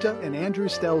 Arnav Gupta, and Andrew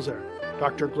Stelzer.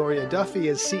 Dr. Gloria Duffy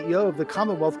is CEO of the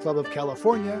Commonwealth Club of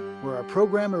California, where our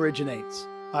program originates.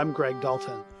 I'm Greg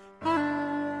Dalton.